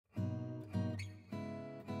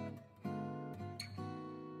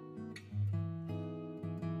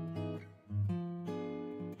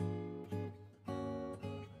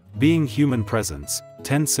Being human presence,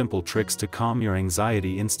 10 simple tricks to calm your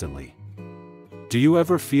anxiety instantly. Do you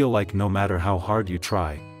ever feel like no matter how hard you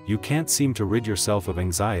try, you can't seem to rid yourself of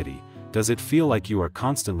anxiety? Does it feel like you are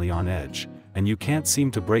constantly on edge, and you can't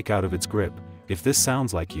seem to break out of its grip? If this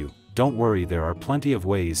sounds like you, don't worry, there are plenty of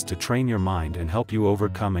ways to train your mind and help you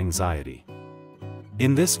overcome anxiety.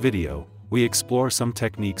 In this video, we explore some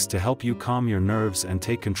techniques to help you calm your nerves and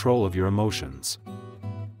take control of your emotions.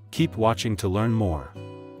 Keep watching to learn more.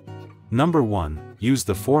 Number 1. Use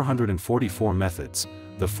the 444 methods.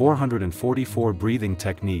 The 444 breathing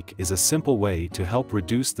technique is a simple way to help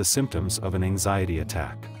reduce the symptoms of an anxiety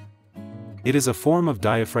attack. It is a form of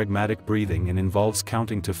diaphragmatic breathing and involves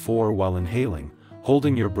counting to 4 while inhaling,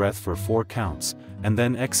 holding your breath for 4 counts, and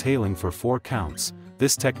then exhaling for 4 counts.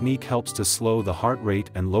 This technique helps to slow the heart rate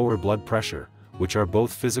and lower blood pressure, which are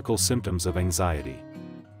both physical symptoms of anxiety.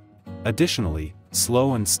 Additionally,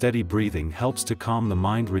 slow and steady breathing helps to calm the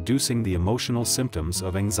mind, reducing the emotional symptoms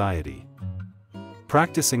of anxiety.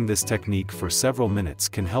 Practicing this technique for several minutes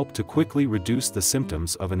can help to quickly reduce the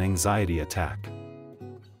symptoms of an anxiety attack.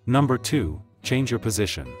 Number 2. Change your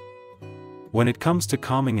position. When it comes to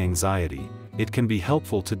calming anxiety, it can be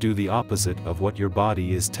helpful to do the opposite of what your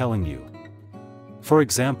body is telling you. For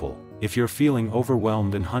example, if you're feeling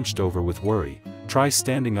overwhelmed and hunched over with worry, try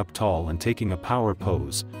standing up tall and taking a power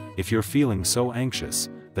pose. If you're feeling so anxious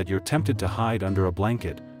that you're tempted to hide under a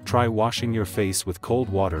blanket, try washing your face with cold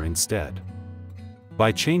water instead.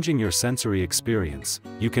 By changing your sensory experience,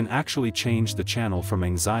 you can actually change the channel from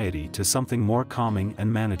anxiety to something more calming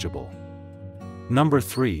and manageable. Number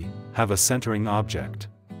 3. Have a centering object.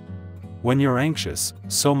 When you're anxious,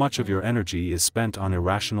 so much of your energy is spent on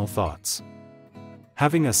irrational thoughts.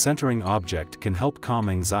 Having a centering object can help calm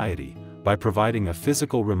anxiety by providing a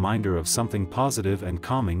physical reminder of something positive and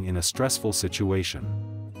calming in a stressful situation.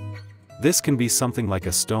 This can be something like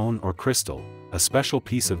a stone or crystal, a special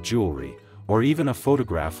piece of jewelry, or even a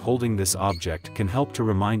photograph. Holding this object can help to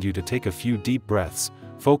remind you to take a few deep breaths,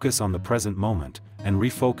 focus on the present moment, and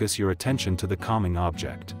refocus your attention to the calming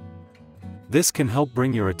object. This can help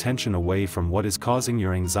bring your attention away from what is causing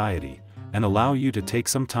your anxiety, and allow you to take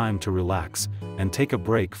some time to relax and take a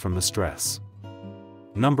break from the stress.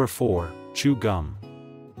 Number 4. Chew gum.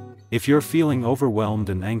 If you're feeling overwhelmed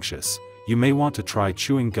and anxious, you may want to try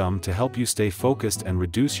chewing gum to help you stay focused and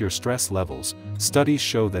reduce your stress levels. Studies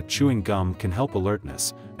show that chewing gum can help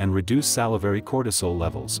alertness and reduce salivary cortisol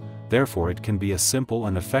levels. Therefore, it can be a simple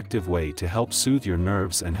and effective way to help soothe your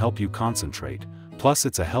nerves and help you concentrate. Plus,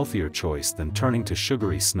 it's a healthier choice than turning to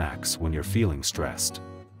sugary snacks when you're feeling stressed.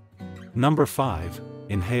 Number 5.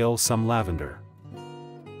 Inhale some lavender.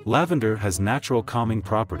 Lavender has natural calming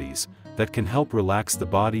properties that can help relax the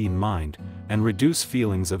body and mind and reduce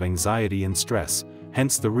feelings of anxiety and stress,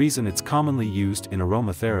 hence the reason it's commonly used in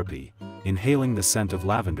aromatherapy. Inhaling the scent of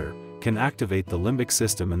lavender can activate the limbic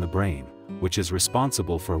system in the brain, which is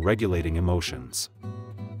responsible for regulating emotions.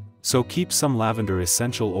 So keep some lavender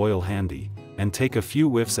essential oil handy, and take a few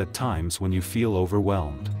whiffs at times when you feel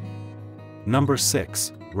overwhelmed. Number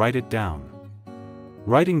 6. Write it down.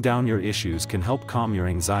 Writing down your issues can help calm your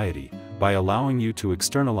anxiety by allowing you to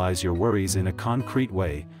externalize your worries in a concrete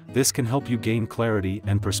way. This can help you gain clarity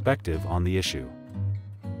and perspective on the issue,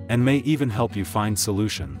 and may even help you find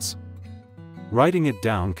solutions. Writing it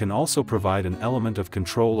down can also provide an element of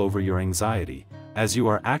control over your anxiety, as you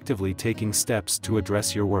are actively taking steps to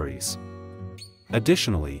address your worries.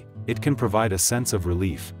 Additionally, it can provide a sense of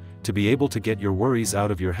relief to be able to get your worries out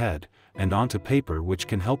of your head and onto paper, which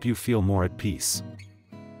can help you feel more at peace.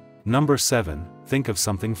 Number 7. Think of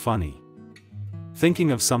something funny.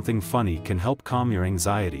 Thinking of something funny can help calm your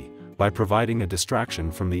anxiety by providing a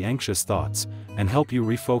distraction from the anxious thoughts and help you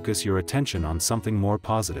refocus your attention on something more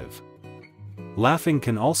positive. Laughing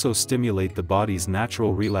can also stimulate the body's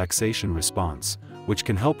natural relaxation response, which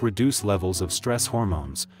can help reduce levels of stress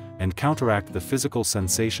hormones and counteract the physical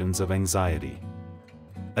sensations of anxiety.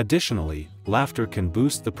 Additionally, laughter can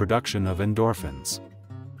boost the production of endorphins,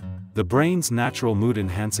 the brain's natural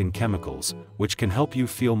mood-enhancing chemicals, which can help you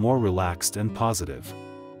feel more relaxed and positive.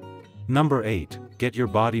 Number 8. Get your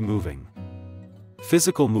body moving.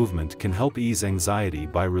 Physical movement can help ease anxiety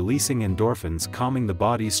by releasing endorphins, calming the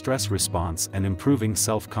body's stress response and improving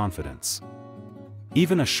self-confidence.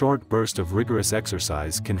 Even a short burst of rigorous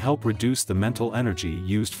exercise can help reduce the mental energy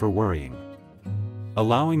used for worrying,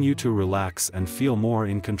 allowing you to relax and feel more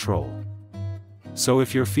in control. So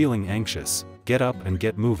if you're feeling anxious, get up and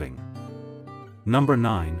get moving. Number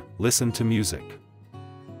 9. Listen to music.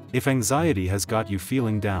 If anxiety has got you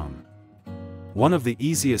feeling down, one of the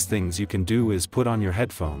easiest things you can do is put on your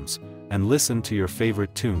headphones and listen to your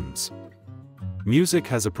favorite tunes. Music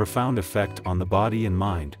has a profound effect on the body and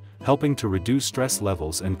mind, helping to reduce stress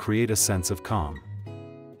levels and create a sense of calm.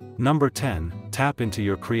 Number 10. Tap into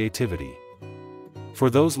your creativity. For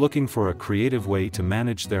those looking for a creative way to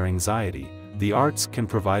manage their anxiety, the arts can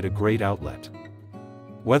provide a great outlet.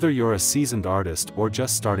 Whether you're a seasoned artist or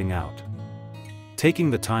just starting out, taking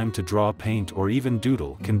the time to draw, paint, or even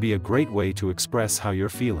doodle can be a great way to express how you're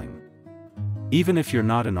feeling. Even if you're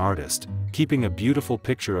not an artist, keeping a beautiful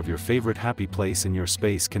picture of your favorite happy place in your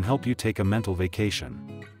space can help you take a mental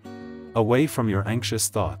vacation away from your anxious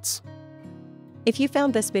thoughts. If you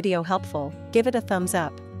found this video helpful, give it a thumbs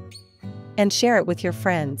up and share it with your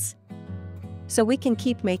friends so we can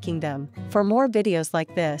keep making them. For more videos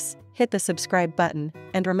like this, hit the subscribe button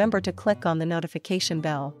and remember to click on the notification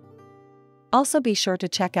bell. Also be sure to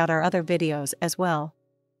check out our other videos as well.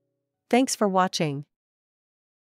 Thanks for watching.